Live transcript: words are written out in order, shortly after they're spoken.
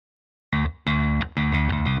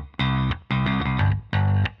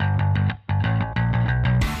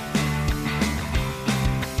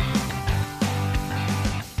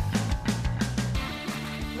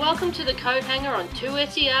Welcome to the Coat Hanger on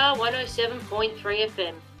 2SER 107.3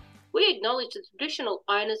 FM. We acknowledge the traditional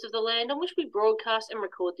owners of the land on which we broadcast and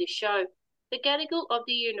record this show, the Gadigal of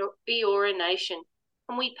the Eora Nation,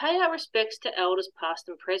 and we pay our respects to elders past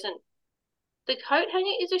and present. The Coat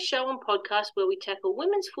Hanger is a show and podcast where we tackle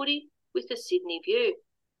women's footy with a Sydney view.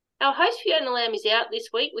 Our host Fiona Lamb is out this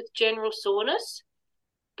week with general soreness,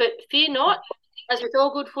 but fear not, as with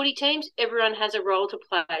all good footy teams, everyone has a role to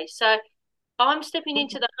play. So I'm stepping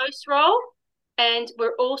into the host role, and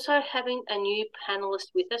we're also having a new panellist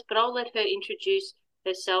with us, but I'll let her introduce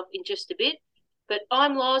herself in just a bit. But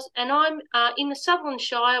I'm Loz, and I'm in the Sutherland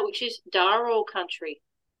Shire, which is Darrell country.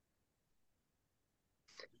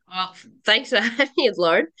 Well, thanks for having me,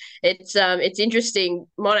 Lauren. It's interesting.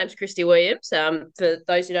 My name's Christy Williams. For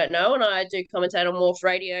those who don't know, and I do commentate on Morph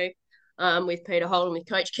Radio with Peter Holt and with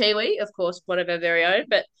Coach Kiwi, of course, one of our very own.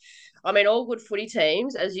 But I mean, all good footy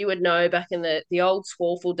teams, as you would know, back in the old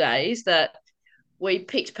Swarful days, that we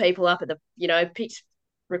picked people up picked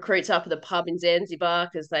recruits up at the pub in Zanzibar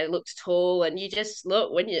because they looked tall, and you just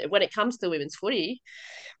look when it comes to women's footy,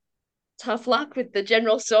 tough luck with the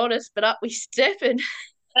general soreness, but up we step and.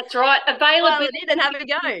 That's right. Availability and have a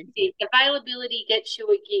go. Availability gets you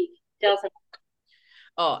a gig, doesn't it?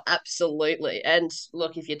 Oh, absolutely. And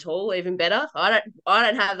look, if you're tall, even better. I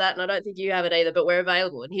don't have that, and I don't think you have it either. But we're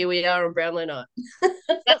available, and here we are on Brownlow night.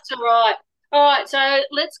 That's all right. All right. So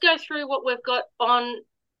let's go through what we've got on.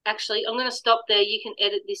 Actually, I'm going to stop there. You can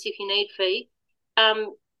edit this if you need, Fee.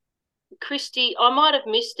 Christy, I might have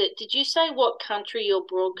missed it. Did you say what country you're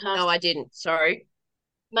broadcasting? No, I didn't. Sorry.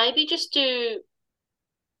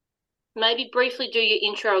 Maybe briefly do your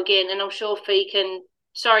intro again, and I'm sure Fee can.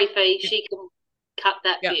 Sorry, Fee, she can cut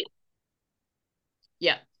that bit.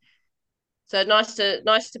 Yeah. So nice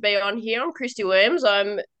to be on here. I'm Christy Williams.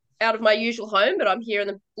 I'm out of my usual home, but I'm here in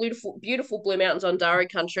the beautiful Blue Mountains on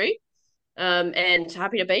Darug country, and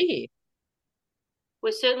happy to be here.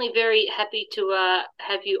 We're certainly very happy to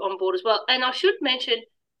have you on board as well. And I should mention,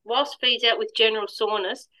 whilst Fee's out with general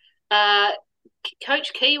soreness,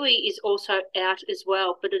 Coach Kiwi is also out as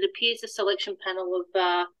well, but it appears the selection panel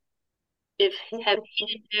have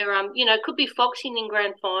hidden her. Could be foxing in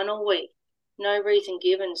grand final week. No reason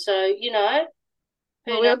given. So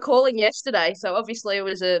well, we were calling yesterday, so obviously it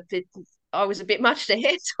was I was a bit much to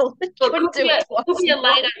handle. Could be a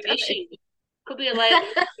late omission. Could be a late.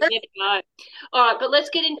 You never know. All right, but let's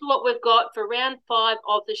get into what we've got for round 5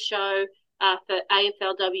 of the show for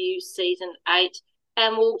AFLW season 8.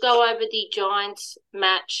 And we'll go over the Giants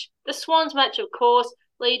match, the Swans match, of course,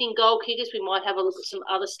 leading goal kickers. We might have a look at some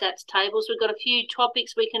other stats tables. We've got a few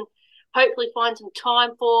topics we can hopefully find some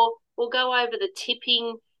time for. We'll go over the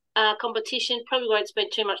tipping competition. Probably won't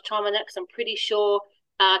spend too much time on that because I'm pretty sure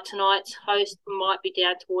tonight's host might be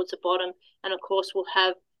down towards the bottom. And, of course, we'll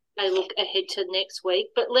have a look ahead to next week.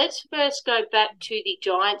 But let's first go back to the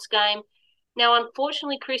Giants game. Now,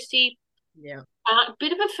 unfortunately, Christy, a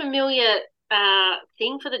bit of a familiar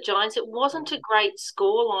thing for the Giants. It wasn't a great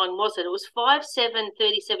scoreline, was it? It was 5-7,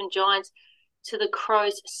 37 Giants to the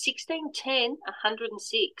Crows, 16-10,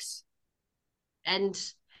 106. And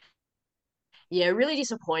yeah, really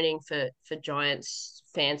disappointing for Giants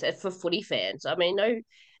fans and for footy fans. I mean,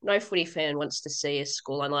 no footy fan wants to see a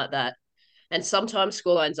scoreline like that. And sometimes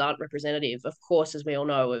scorelines aren't representative, of course, as we all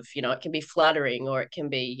know, of, it can be flattering or it can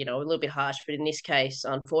be, a little bit harsh. But in this case,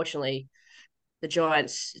 unfortunately, the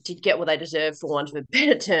Giants did get what they deserved, for want of a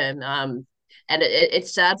better term. And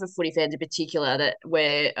it's sad for footy fans in particular that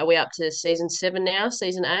are we up to season 7 now,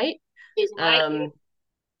 season 8? Season 8.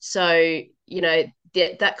 So,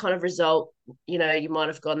 that kind of result, you might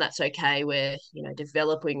have gone, that's okay. We're,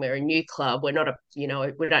 developing, we're a new club. We're not we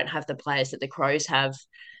don't have the players that the Crows have,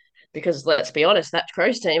 because let's be honest, that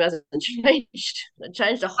Crows team hasn't changed. It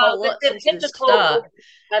changed a whole lot since the start.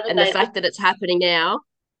 And the fact that it's happening now,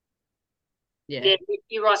 yeah,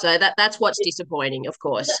 you're right. So that's what's disappointing, of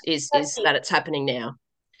course, is that it's happening now.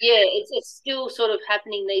 Yeah, it's still sort of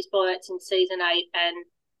happening, these blowouts in season 8, and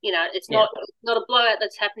it's not a blowout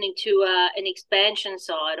that's happening to an expansion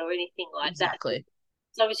side or anything like that. Exactly.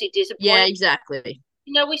 It's obviously disappointing. Yeah, exactly.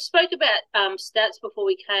 We spoke about stats before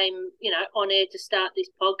we came, on air to start this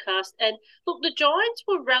podcast, and look, the Giants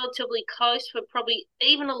were relatively close for probably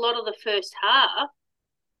even a lot of the first half.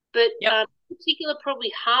 But in particular,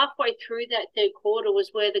 probably halfway through that third quarter was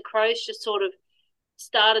where the Crows just sort of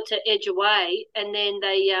started to edge away, and then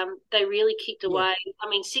they really kicked away. I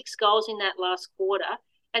mean, 6 goals in that last quarter,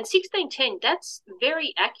 and 16-10, that's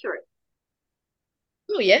very accurate.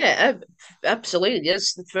 Oh, yeah, absolutely.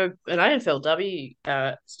 Yes, for an AFLW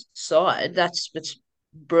side, that's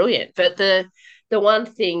brilliant. But the one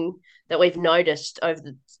thing that we've noticed over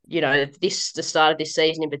the start of this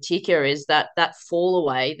season in particular is that fall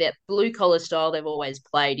away, that blue collar style they've always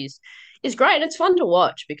played is great. And it's fun to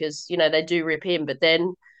watch because, they do rip in, but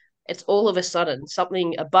then it's all of a sudden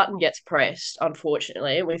a button gets pressed,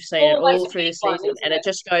 unfortunately, and we've seen it Always all a through big the one, season, isn't and it? it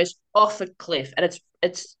just goes off a cliff, and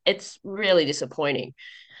it's really disappointing.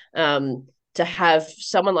 To have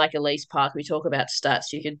someone like Elise Park, we talk about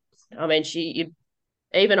stats, even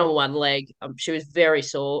on one leg, she was very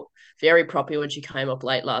sore, very proppy when she came up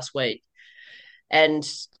late last week, and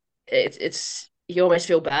it's you almost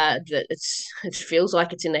feel bad that it feels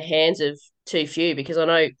like it's in the hands of too few, because I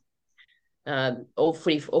know all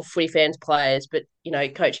footy fans, players, but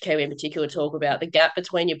Coach Kiwi in particular talk about the gap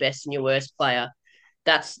between your best and your worst player.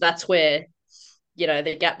 That's where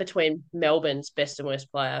the gap between Melbourne's best and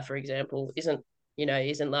worst player, for example, isn't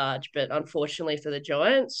large. But unfortunately for the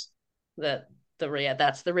Giants, that's the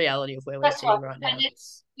reality of where we're That's right. sitting right now.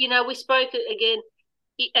 And we spoke again,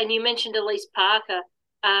 and you mentioned Elise Parker,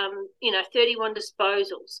 31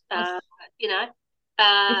 disposals,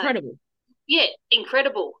 Incredible. yeah,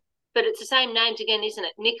 incredible. But it's the same names again, isn't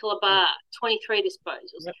it? Nicola Barr, 23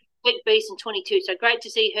 disposals. Yep. Beck Beeson, 22. So great to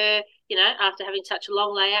see her, after having such a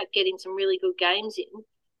long layout, getting some really good games in.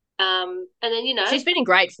 And then, she's been in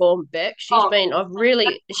great form, Beck. She's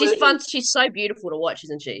fun. She's so beautiful to watch,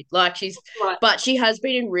 isn't she? Right. But she has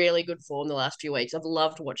been in really good form the last few weeks. I've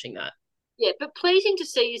loved watching that. Yeah, but pleasing to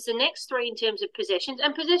see is the next three in terms of possessions,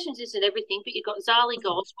 and possessions isn't everything, but you've got Zali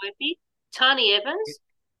Goldsworthy, Tani Evans,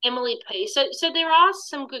 Emily P. So there are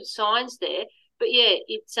some good signs there, but yeah,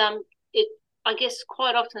 I guess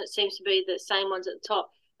quite often it seems to be the same ones at the top.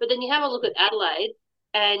 But then you have a look at Adelaide,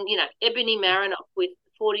 and Ebony Marinoff with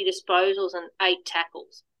 40 disposals and 8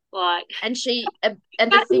 tackles, and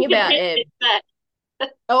the thing about Eb.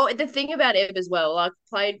 The thing about Eb as well,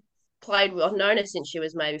 played. I've known her since she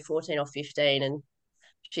was maybe 14 or 15, and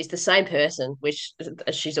she's the same person, which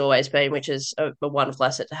she's always been, which is a wonderful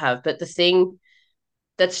asset to have. But the thing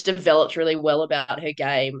that's developed really well about her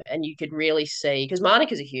game, and you could really see, because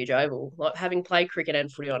Marnika's a huge oval. Like, having played cricket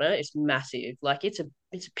and footy on it, it's massive. Like, it's a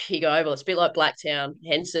big oval. It's a bit like Blacktown,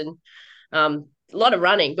 Henson, a lot of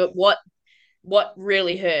running. But what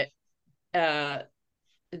really hurt the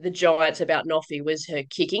Giants about Noffy was her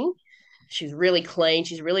kicking. She's really clean.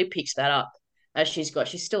 She's really picked that up. As she's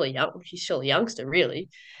still a youngster, really.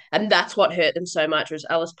 And that's what hurt them so much was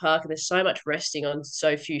Alice Parker. There's so much resting on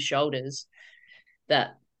so few shoulders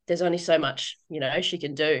that there's only so much, she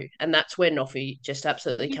can do. And that's where Noffy just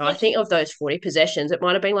absolutely can. I think of those 40 possessions, it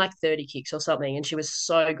might have been like 30 kicks or something, and she was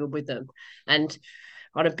so good with them. And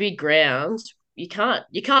on a big ground, you can't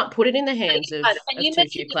put it in the hands of too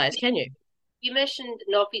few players, can you? You mentioned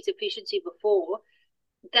Noffy's efficiency before.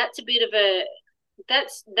 That's a bit of that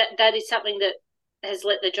is something that has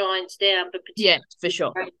let the Giants down, but yeah, for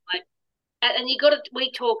sure. And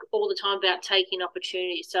we talk all the time about taking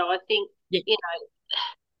opportunities. So I think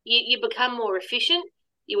you become more efficient.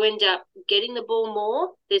 You end up getting the ball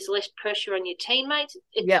more. There's less pressure on your teammates.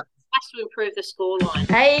 It has to improve the scoreline.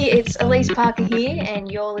 Hey, it's Elise Parker here,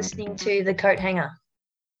 and you're listening to the Coat Hanger.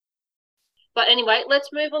 But anyway,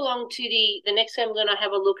 let's move along to the next game we're going to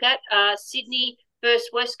have a look at. Sydney versus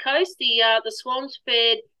West Coast. The Swans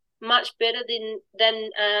fared much better than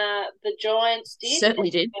the Giants did.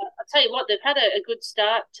 Certainly did. I'll tell you what, they've had a good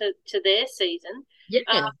start to their season.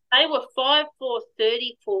 Yeah. They were 5 for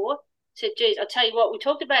 34. I'll tell you what, we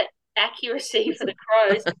talked about accuracy for the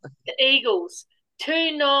Crows. The Eagles,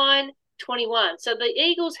 2-9-21. So the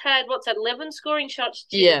Eagles had, 11 scoring shots?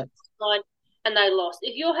 Yeah. And they lost.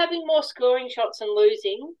 If you're having more scoring shots and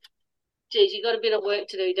losing, you got a bit of work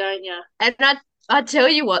to do, don't you? And I tell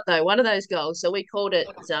you what, though, one of those goals, so we called it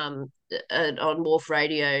on Wharf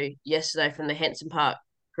Radio yesterday from the Henson Park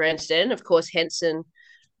grandstand. Of course, Henson,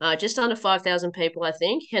 just under 5,000 people, I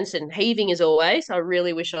think. Henson heaving as always. I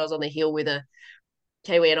really wish I was on the hill with a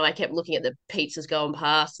Kiwi, and I kept looking at the pizzas going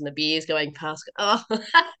past and the beers going past. Oh,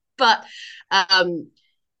 but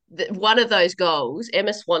one of those goals,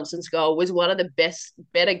 Emma Swanson's goal, was one of the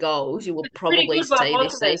better goals you will probably see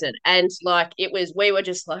this season. And we were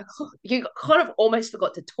just like, you kind of almost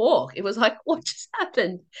forgot to talk. It was like, what just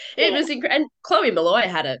happened? Yeah. It was incredible. And Chloe Molloy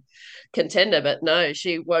had a contender, but no,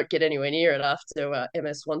 she won't get anywhere near it after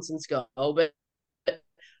Emma Swanson's goal. But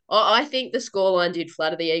I think the scoreline did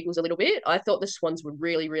flatter the Eagles a little bit. I thought the Swans were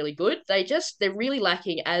really, really good. They're really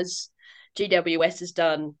lacking, as GWS has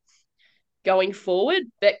done going forward.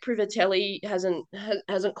 Beck Privatelli hasn't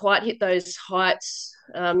quite hit those heights.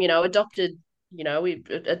 We've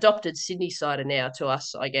adopted Sydney Sider now to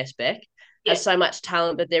us, I guess. Beck has so much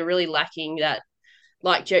talent, but they're really lacking that,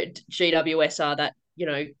 like GWS are, that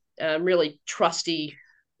really trusty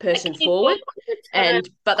person forward,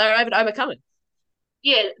 but they're able to overcome it.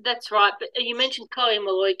 Yeah, that's right. But you mentioned Chloe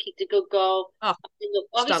Molloy kicked a good goal. Oh, look,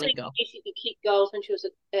 obviously goal. she could kick goals when she was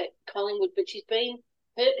at Collingwood, but she's been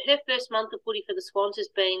her first month of footy for the Swans has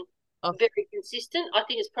been very consistent. I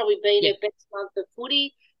think it's probably been her best month of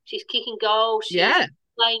footy. She's kicking goals. She's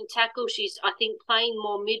playing tackle. She's, I think, playing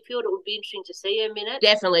more midfield. It would be interesting to see her minutes.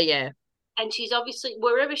 Definitely, yeah. And she's obviously,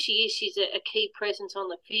 wherever she is, she's a key presence on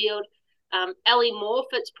the field. Ellie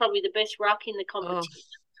Morfitt's probably the best ruck in the competition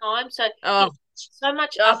at the time. So so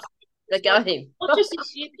much up. The game. Not just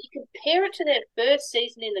this year, but you compare it to their first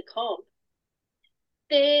season in the comp.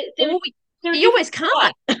 You always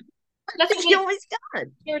can't. You always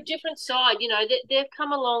can't. They're a different side. You know, they've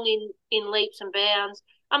come along in leaps and bounds.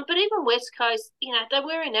 But even West Coast, you know, they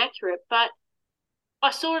were inaccurate, but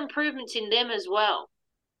I saw improvements in them as well.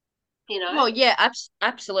 You know? Well, yeah,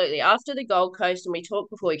 absolutely. After the Gold Coast, and we talked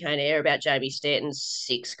before we came to air about Jamie Stanton's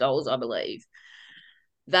 6 goals, I believe,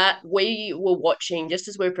 that we were watching just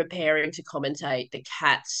as we were preparing to commentate the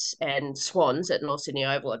Cats and Swans at North Sydney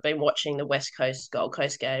Oval. I've been watching the West Coast Gold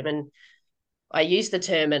Coast game, and I use the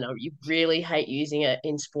term, and you really hate using it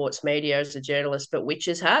in sports media as a journalist, but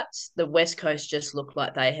witches' hats. The West Coast just looked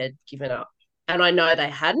like they had given up, and I know they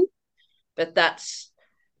hadn't, but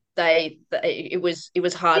it was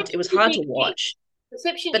hard to watch.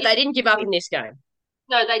 But they didn't give up in this game.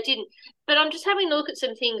 No, they didn't. But I'm just having a look at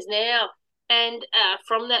some things now, and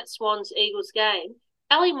from that Swans-Eagles game,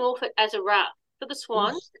 Ellie Morfitt as a ruck for the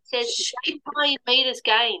Swans, it says game high in metres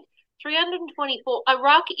gained, 324. A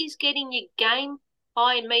ruck is getting your game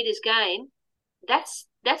high in metres gained. That's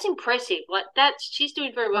impressive. Like she's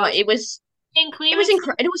doing very well. It was 10 clearances.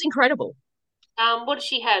 It was incredible. What did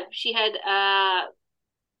she have? She had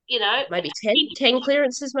maybe 10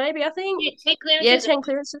 clearances, maybe, I think. Yeah, 10 clearances. Yeah, 10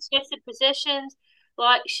 clearances. Contested possessions.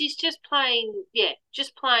 Like, she's just playing,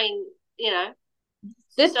 you know.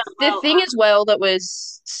 The thing as well that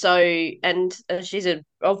was and she's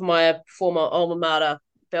of my former alma mater,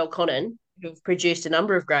 Belconnen, who've produced a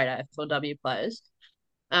number of great AFLW players.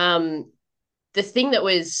 The thing that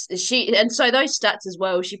was and so those stats as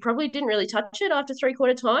well, she probably didn't really touch it after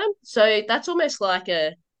 3/4 time. So that's almost like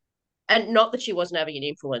and not that she wasn't having an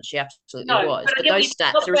influence, she absolutely was. But those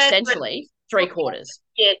stats are essentially 3/4.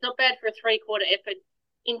 Yeah, it's not bad for a 3/4 effort.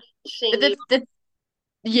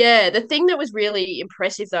 The thing that was really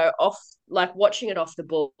impressive though, watching it off the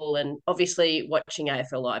ball, and obviously watching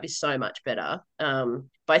AFL Live is so much better,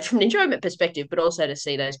 both from an enjoyment perspective, but also to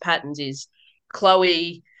see those patterns, is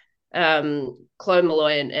Chloe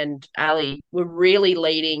Molloy and Ali were really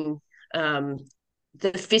leading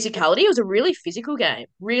the physicality. It was a really physical game,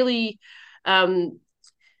 really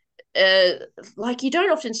like you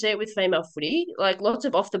don't often see it with female footy, like lots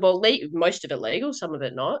of off the ball, most of it legal, some of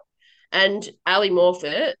it not. And Ali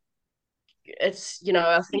Morfitt, it's, you know,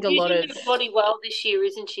 I think a lot of body well this year,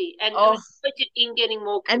 isn't she? And in getting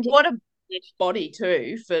more, and what a body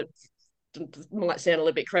too. Might sound a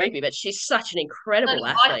little bit creepy, but she's such an incredible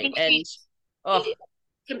athlete. And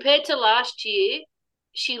compared to last year,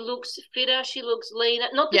 she looks fitter. She looks leaner.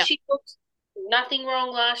 Not that she looked nothing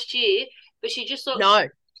wrong last year, but she just looks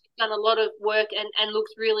done a lot of work and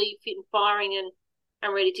looks really fit and firing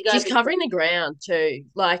and ready to go. She's covering the ground too.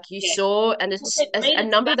 Like you saw, and there's a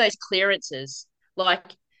number of those clearances, like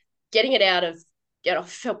getting it out of. I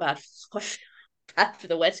felt bad for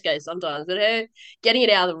the West Coast sometimes, but her getting it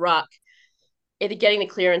out of the ruck, either getting the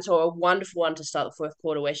clearance or a wonderful one to start the fourth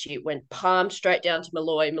quarter where she went palm straight down to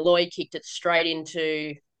Molloy. Molloy kicked it straight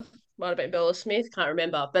into, might have been Bella Smith, can't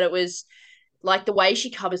remember, but it was like the way she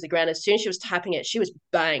covers the ground. As soon as she was tapping it, she was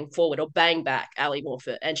bang forward or bang back, Ali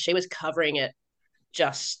Morfitt, and she was covering it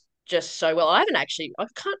just so well. I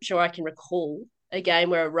can't sure I can recall a game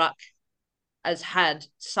where a ruck has had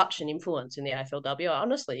such an influence in the AFLW. I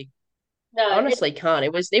honestly can't.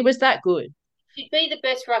 It was that good. She'd be the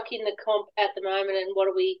best ruck in the comp at the moment, and what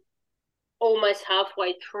are we almost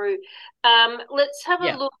halfway through? Let's have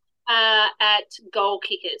a look at goal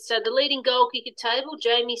kickers. So the leading goal kicker table,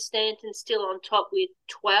 Jamie Stanton still on top with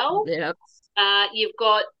 12. Yeah. You've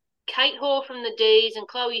got Kate Hoare from the D's and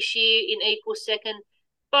Chloe Shear in equal second,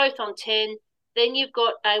 both on 10. Then you've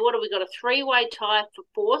got a 3-way tie for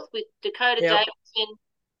fourth with Dakota Davidson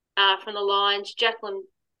from the Lions, Jacqueline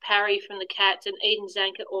Parry from the Cats, and Eden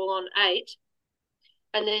Zanker all on 8.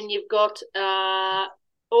 And then you've got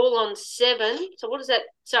all on 7. So what is that?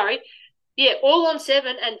 Sorry. Yeah, all on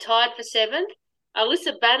 7 and tied for 7th.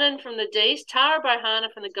 Alyssa Bannon from the D's, Tara Bohana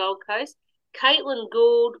from the Gold Coast, Caitlin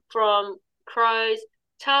Gould from Crows,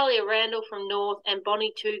 Talia Randall from North, and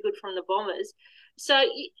Bonnie Toogood from the Bombers. So,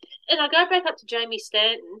 and I go back up to Jamie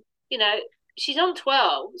Stanton, you know, she's on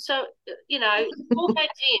 12. So, 4 games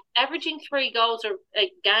in, averaging 3 goals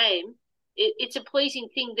a game, it's a pleasing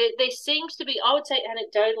thing. There seems to be, I would say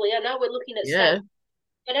anecdotally, I know we're looking at stats,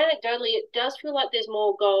 but anecdotally, it does feel like there's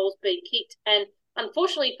more goals being kicked. And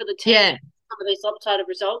unfortunately for the team, some of these lopsided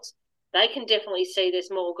results, they can definitely see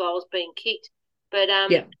there's more goals being kicked. But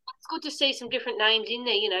it's good to see some different names in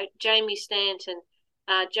there. Jamie Stanton,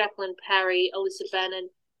 Jacqueline Parry, Alyssa Bannon.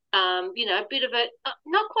 A bit of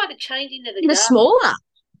not quite a changing of the guard.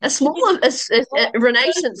 A smaller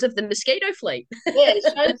renaissance of the mosquito fleet. Yeah, it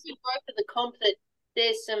shows the growth of the comp that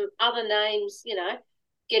there's some other names,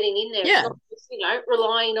 getting in there. Yeah. It's not just,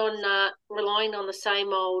 relying on the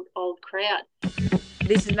same old crowd.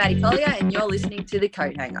 This is Maddie Collier, and you're listening to The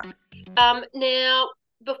Coat Hanger. Now,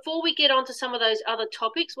 before we get on to some of those other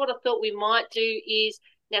topics, what I thought we might do is,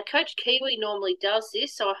 now Coach Kiwi normally does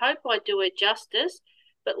this, so I hope I do her justice,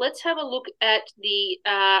 but let's have a look at the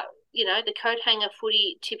the Coat Hanger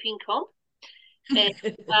footy tipping comp. And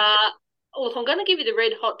if I'm going to give you the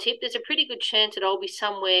red hot tip, there's a pretty good chance that I'll be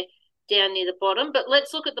somewhere down near the bottom. But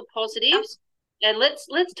let's look at the positives, and let's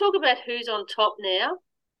talk about who's on top now.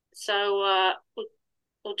 So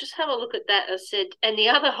we'll just have a look at that, as I said. And the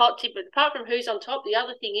other hot tip, apart from who's on top, the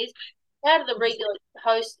other thing is, how do the regular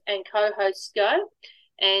host and co-hosts go?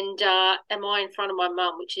 And am I in front of my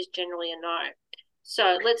mum, which is generally a no.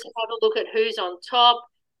 So let's have a look at who's on top.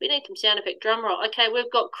 We need some sound effect drum roll. Okay,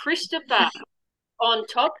 we've got Christopher on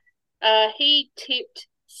top. He tipped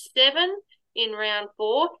 7 in round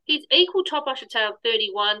 4. He's equal top, I should say, of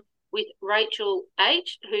 31 with Rachel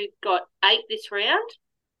H, who got 8 this round.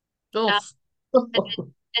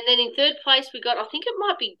 And then in third place, we got, I think it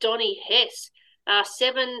might be Donnie Hess.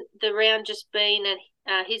 7 the round just been,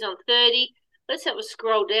 and he's on 30. Let's have a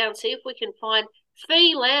scroll down, see if we can find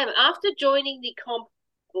Fee Lamb. After joining the comp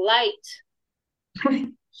late,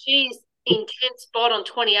 she's in 10th spot on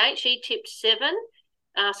 28. She tipped 7.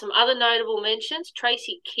 Some other notable mentions.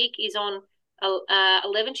 Tracy Kick is on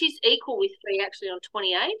 11. She's equal with Fee, actually, on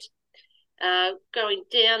 28. Going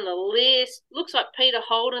down the list, looks like Peter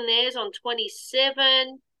Holden there's on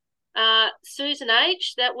 27. Susan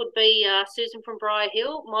H, that would be Susan from Briar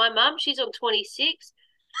Hill, my mum, she's on 26.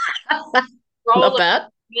 Not bad.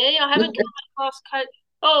 Me, I haven't come across Coach.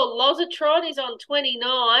 Oh, Lozatron is on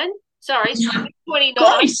 29. Sorry, 29.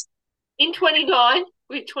 Nice. In 29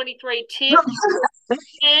 with 23 tips.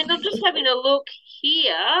 And I'm just having a look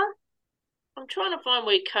here. I'm trying to find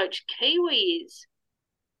where Coach Kiwi is.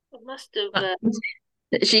 I must have.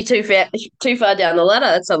 Is she too far down the ladder?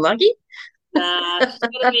 That's unlucky. Nah, there's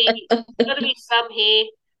got to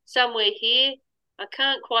be somewhere here. I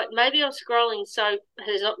can't quite. Maybe I'm scrolling so.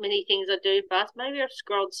 There's not many things I do fast. Maybe I've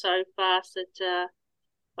scrolled so fast that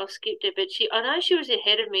I've skipped it. But I know she was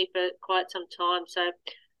ahead of me for quite some time, so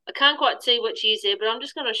I can't quite see what she is there. But I'm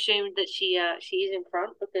just going to assume that she is in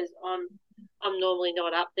front, because I'm normally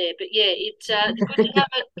not up there. But yeah, it's good to have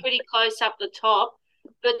it pretty close up the top.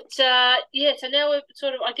 But so now we've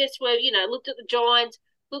sort of, I guess we've looked at the Giants,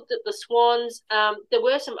 looked at the Swans. There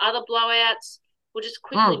were some other blowouts. We'll just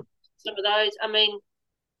quickly some of those. I mean,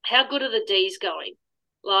 how good are the D's going?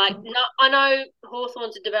 Like, I know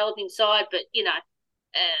Hawthorn's a developing side, but they've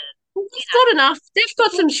got enough. They've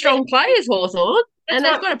got some strong players, Hawthorn, and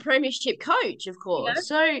they've got a premiership coach, of course.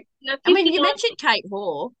 So I mean, you mentioned Kate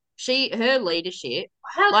Hoare. Her leadership,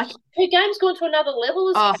 her game's gone to another level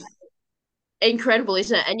as well. Incredible,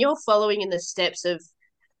 isn't it? And you're following in the steps of,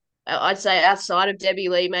 I'd say, outside of Debbie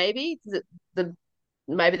Lee, maybe the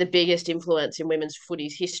biggest influence in women's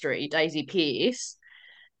footy's history, Daisy Pearce,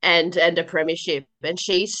 and a premiership, and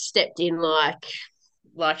she's stepped in like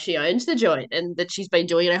she owns the joint, and that she's been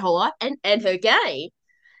doing it her whole life, and her game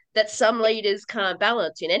that some leaders can't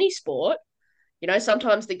balance in any sport.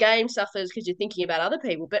 Sometimes the game suffers because you're thinking about other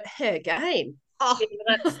people, but her game. Oh,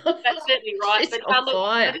 yeah, that's certainly right. But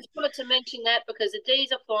I just wanted to mention that because the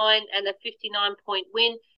D's are flying and a 59-point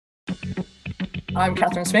win. I'm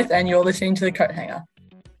Catherine Smith, and you're listening to The Coat Hanger.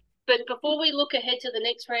 But before we look ahead to the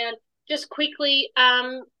next round, just quickly,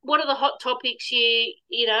 what are the hot topics you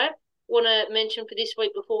want to mention for this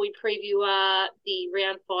week before we preview the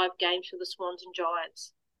round 5 games for the Swans and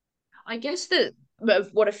Giants? I guess that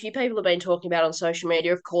what a few people have been talking about on social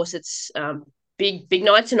media, of course, it's big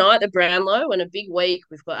night tonight, the Brownlow, and a big week.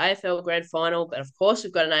 We've got AFL Grand Final, but of course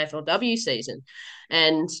we've got an AFLW season.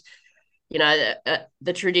 And,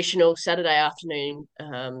 the traditional Saturday afternoon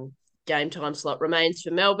game time slot remains for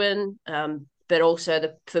Melbourne, but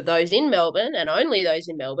also for those in Melbourne, and only those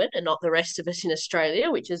in Melbourne, and not the rest of us in Australia,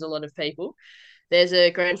 which is a lot of people. There's a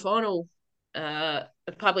Grand Final, a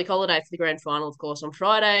public holiday for the Grand Final, of course, on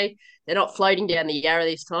Friday. They're not floating down the Yarra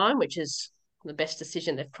this time, which is the best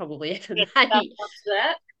decision they've probably ever Yeah, made.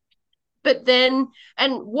 that. But then,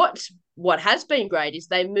 and what has been great is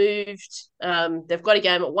they moved. They've got a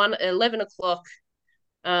game at 11 o'clock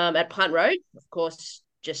at Punt Road. Of course,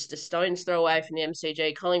 just a stone's throw away from the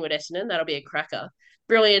MCG, Collingwood Essendon. That'll be a cracker.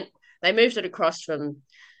 Brilliant. They moved it across from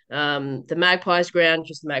the Magpies ground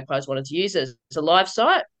because the Magpies wanted to use it as a live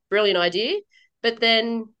site. Brilliant idea. But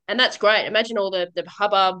then, and that's great. Imagine all the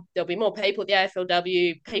hubbub. There'll be more people at the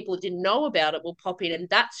AFLW. People that didn't know about it will pop in, and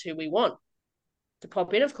that's who we want to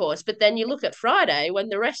pop in, of course. But then you look at Friday when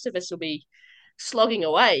the rest of us will be slogging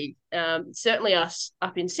away. Certainly us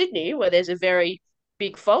up in Sydney, where there's a very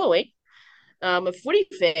big following of footy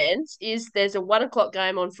fans, is there's a 1 o'clock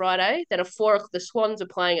game on Friday. Then the Swans are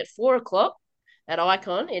playing at 4 o'clock at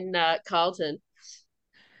Icon in Carlton.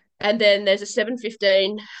 And then there's a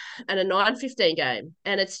 7:15 and a 9:15 game.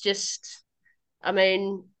 And it's just, I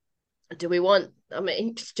mean, do we want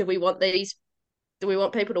these? Do we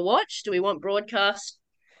want people to watch? Do we want broadcast?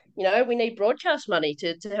 We need broadcast money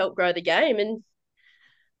to help grow the game. And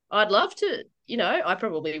I'd love to, I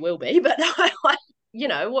probably will be, but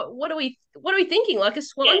what are we thinking? Like a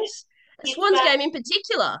Swans game in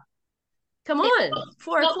particular. Come on,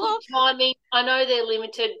 4 o'clock. Timing. I know they're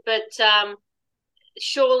limited, but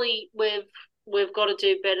surely we've got to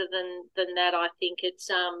do better than that. I think it's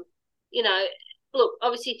look,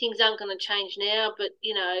 obviously things aren't going to change now, but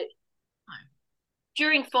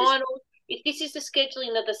during finals, if this is the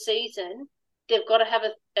scheduling of the season, they've got to have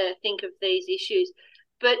a think of these issues.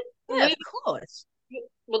 But yeah, of course.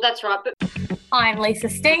 Well, that's right. But I'm Lisa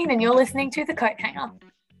Steen, and you're listening to The Coat Hanger.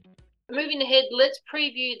 Moving ahead, let's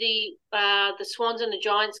preview the Swans and the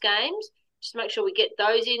Giants games. Just make sure we get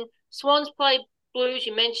those in. Swans play Blues,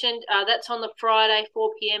 you mentioned. That's on the Friday,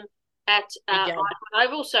 4 p.m. at Icon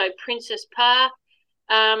Oval, so Princess Park.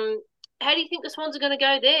 How do you think the Swans are going to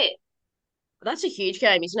go there? That's a huge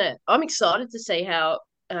game, isn't it? I'm excited to see how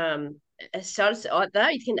they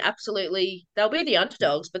can absolutely, they'll be the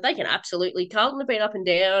underdogs, but they can absolutely, Carlton have been up and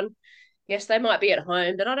down. Yes, they might be at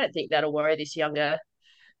home, but I don't think that'll worry this younger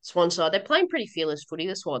Swan side. They're playing pretty fearless footy,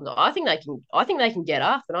 the Swans. I think they can get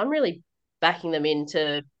up, and I'm really backing them in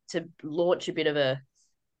to launch a bit of a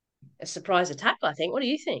surprise attack, I think. What do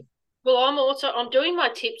you think? Well, I'm doing my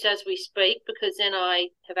tips as we speak, because then I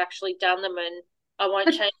have actually done them and I won't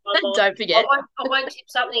change my mind. Don't forget. I won't tip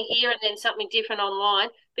something here and then something different online.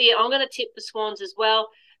 But yeah, I'm going to tip the Swans as well.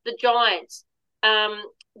 The Giants,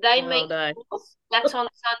 they meet. No. That's on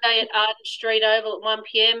Sunday at Arden Street Oval at 1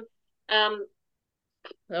 p.m.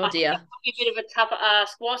 Oh dear. I think it'll be a bit of a tougher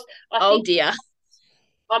ask. Dear.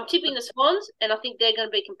 I'm tipping the Swans, and I think they're going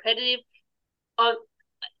to be competitive.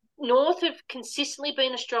 North have consistently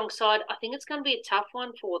been a strong side. I think it's going to be a tough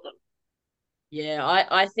one for them. Yeah,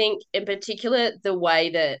 I think in particular the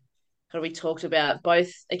way that we talked about both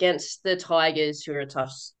against the Tigers, who are a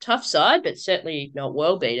tough side, but certainly not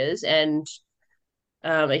world beaters, and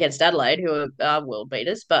against Adelaide, who are world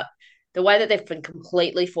beaters, but the way that they've been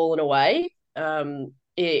completely fallen away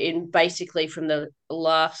in basically from the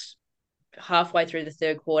last halfway through the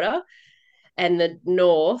third quarter. And the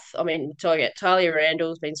North, I mean, Talia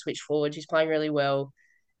Randall's been switched forward. She's playing really well.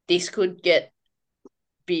 This could get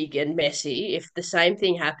big and messy if the same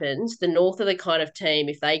thing happens. The North are the kind of team,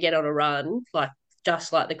 if they get on a run,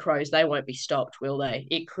 just like the Crows, they won't be stopped, will they?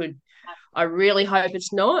 It could. I really hope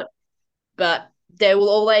it's not, but there will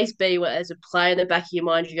always be, as a player in the back of your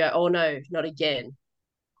mind, you go, oh no, not again,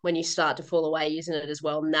 when you start to fall away, isn't it, as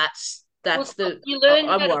well? And that's you learn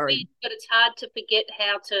I'm how to worried. win, but it's hard to forget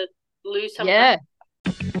how to lose something. Yeah.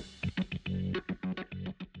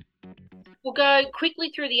 We'll go quickly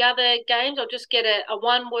through the other games. I'll just get a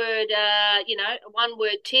one-word, a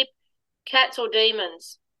one-word tip. Cats or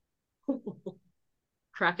Demons?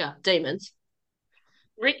 Cracker. Demons.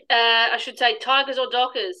 I should say Tigers or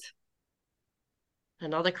Dockers?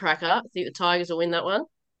 Another cracker. I think the Tigers will win that one.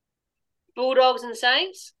 Bulldogs and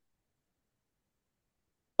Saints?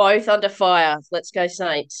 Both under fire. Let's go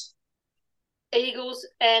Saints. Eagles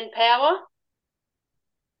and Power?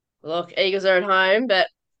 Look, Eagles are at home, but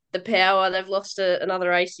the Power, they've lost another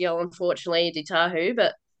ACL, unfortunately, Ditahu,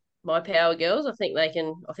 but my Power girls, I think they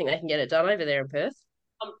can get it done over there in Perth.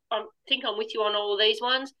 I think I'm with you on all of these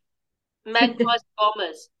ones. Magpies,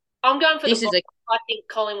 Bombers. I'm going for the Bombers. I think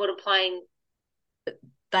Collingwood are playing.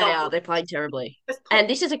 They're playing terribly. And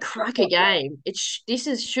this is a cracker game.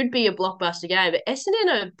 Should be a blockbuster game. But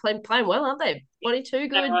Essendon are playing well, aren't they? 22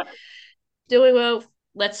 good. Right. Doing well.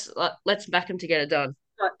 Let's back them to get it done.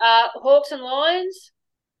 Right. Hawks and Lions.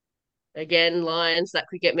 Again, Lions. That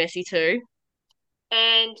could get messy too.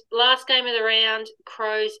 And last game of the round,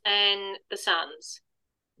 Crows and the Suns.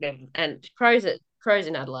 And Crows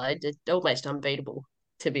in Adelaide, they're almost unbeatable,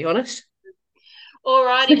 to be honest. All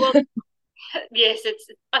righty. Well, yes,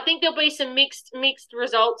 I think there'll be some mixed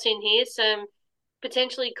results in here, some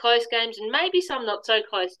potentially close games and maybe some not so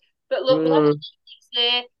close. But look, lots of things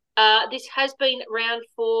there. This has been round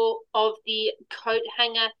 4 of the Coat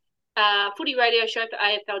Hanger footy radio show for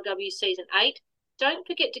AFLW Season 8. Don't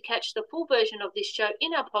forget to catch the full version of this show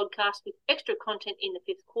in our podcast with extra content in the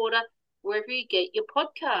 5th quarter, wherever you get your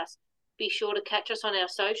podcast. Be sure to catch us on our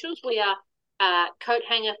socials. We are Coat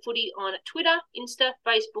Hanger Footy on Twitter, Insta,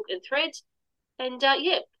 Facebook and Threads. And,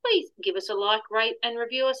 please give us a like, rate and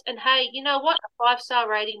review us. And, hey, you know what? A 5-star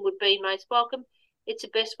rating would be most welcome. It's the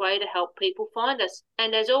best way to help people find us.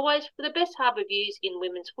 And, as always, for the best harbour views in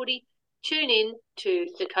women's footy, tune in to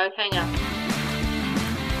the Coat Hanger.